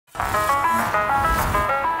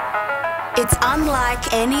It's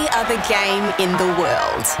unlike any other game in the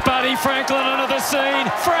world. Buddy Franklin onto the scene.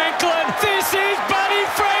 Franklin, this is Buddy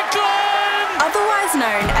Franklin! Otherwise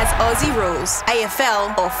known as Aussie Rules,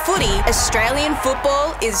 AFL or footy, Australian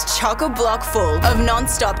football is chock-a-block full of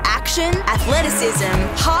non-stop action, athleticism,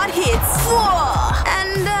 hard hits,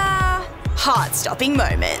 and heart-stopping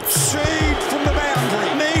moments. Seed from the boundary,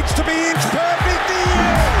 needs to be inch perfect,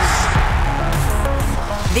 yes!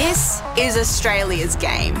 This is Australia's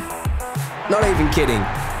game. Not even kidding.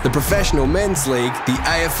 The Professional Men's League, the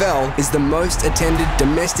AFL, is the most attended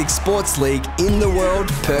domestic sports league in the world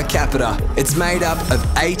per capita. It's made up of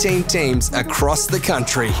 18 teams across the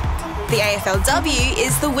country. The AFLW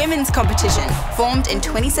is the women's competition, formed in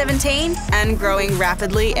 2017 and growing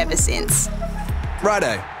rapidly ever since.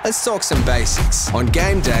 Righto, let's talk some basics. On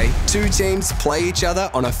game day, two teams play each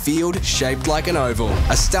other on a field shaped like an oval.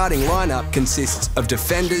 A starting lineup consists of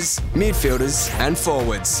defenders, midfielders, and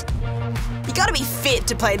forwards. You gotta be fit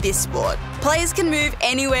to play this sport. Players can move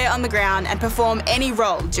anywhere on the ground and perform any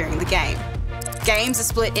role during the game. Games are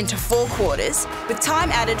split into 4 quarters, with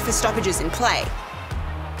time added for stoppages in play.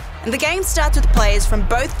 And the game starts with players from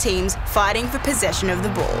both teams fighting for possession of the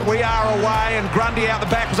ball. We are away and Grundy out the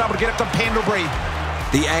back was able to get it to Pendlebury.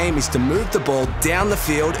 The aim is to move the ball down the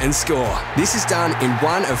field and score. This is done in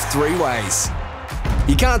one of 3 ways.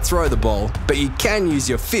 You can't throw the ball, but you can use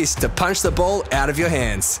your fist to punch the ball out of your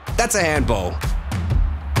hands. That's a handball.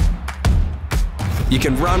 You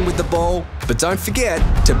can run with the ball, but don't forget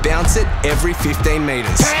to bounce it every 15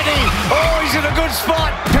 metres. Penny! Oh, he's in a good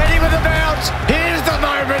spot. Penny with a bounce. Here's the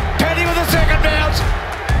moment. Penny with a second bounce.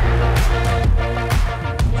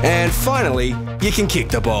 And finally, you can kick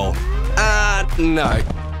the ball. No.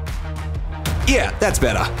 Yeah, that's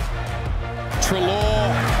better.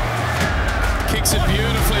 Treloar kicks it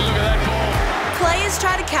beautifully. Look at that ball. Players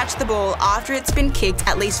try to catch the ball after it's been kicked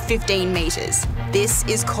at least 15 metres. This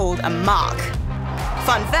is called a mark.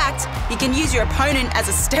 Fun fact, you can use your opponent as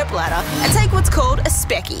a stepladder and take what's called a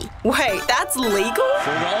specky. Wait, that's legal?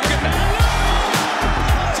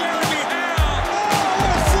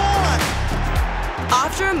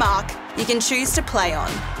 After a mark, you can choose to play on,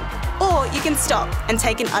 or you can stop and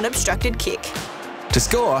take an unobstructed kick. To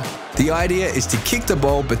score, the idea is to kick the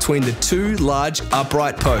ball between the 2 large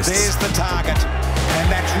upright posts. There's the target, and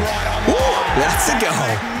that's right on. That's a goal.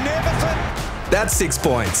 Magnificent. That's 6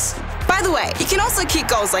 points. By the way, you can also kick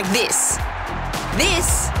goals like this,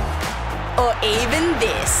 or even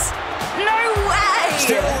this. No way!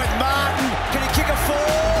 Still with Martin. Can he kick a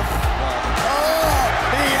 4th? Oh,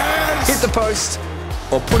 he has. Hit the post,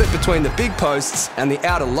 or put it between the big posts and the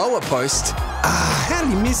outer lower post. How did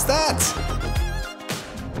he miss that?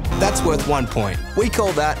 That's worth 1 point. We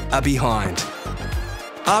call that a behind.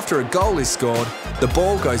 After a goal is scored, the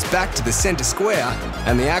ball goes back to the centre square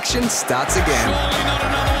and the action starts again. Surely not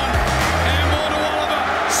another one. Handball to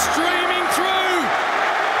Oliver. Streaming through.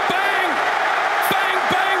 Bang! Bang,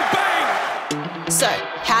 bang, bang! So,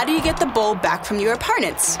 how do you get the ball back from your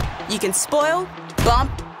opponents? You can spoil,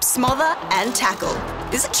 bump, smother, and tackle.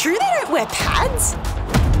 Is it true they don't wear pads?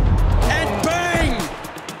 And bang!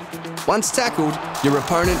 Once tackled, your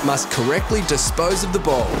opponent must correctly dispose of the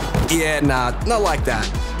ball. Yeah, nah, not like that.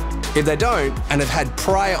 If they don't, and have had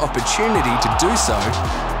prior opportunity to do so,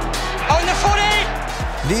 On the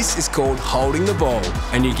footy! this is called holding the ball,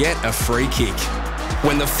 and you get a free kick.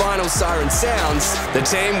 When the final siren sounds, the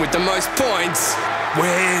team with the most points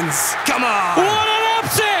wins. Come on! What an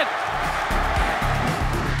upset!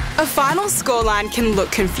 A final scoreline can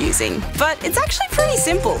look confusing, but it's actually pretty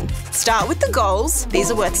simple. Start with the goals,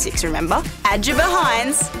 these are worth 6, remember? Add your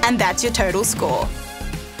behinds, and that's your total score.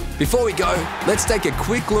 Before we go, let's take a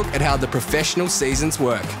quick look at how the professional seasons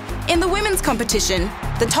work. In the women's competition,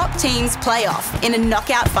 the top teams play off in a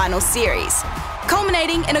knockout final series,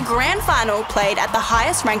 culminating in a grand final played at the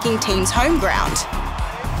highest ranking team's home ground.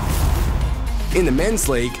 In the men's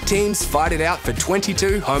league, teams fight it out for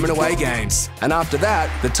 22 home and away games. And after that,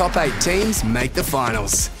 the top 8 teams make the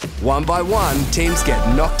finals. One by one, teams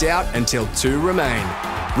get knocked out until 2 remain,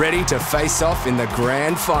 ready to face off in the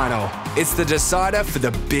grand final. It's the decider for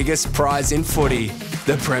the biggest prize in footy,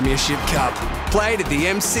 the Premiership Cup. Played at the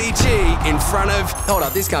MCG in front of, hold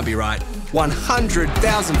up, this can't be right,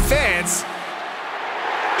 100,000 fans.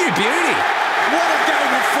 You beauty. What a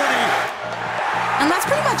game of footy. And that's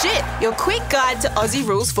pretty much it, your quick guide to Aussie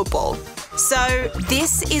rules football. So,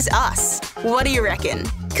 this is us. What do you reckon?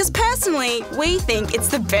 Because personally, we think it's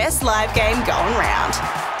the best live game going round.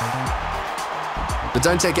 But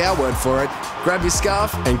don't take our word for it. Grab your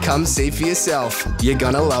scarf and come see for yourself. You're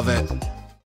gonna love it.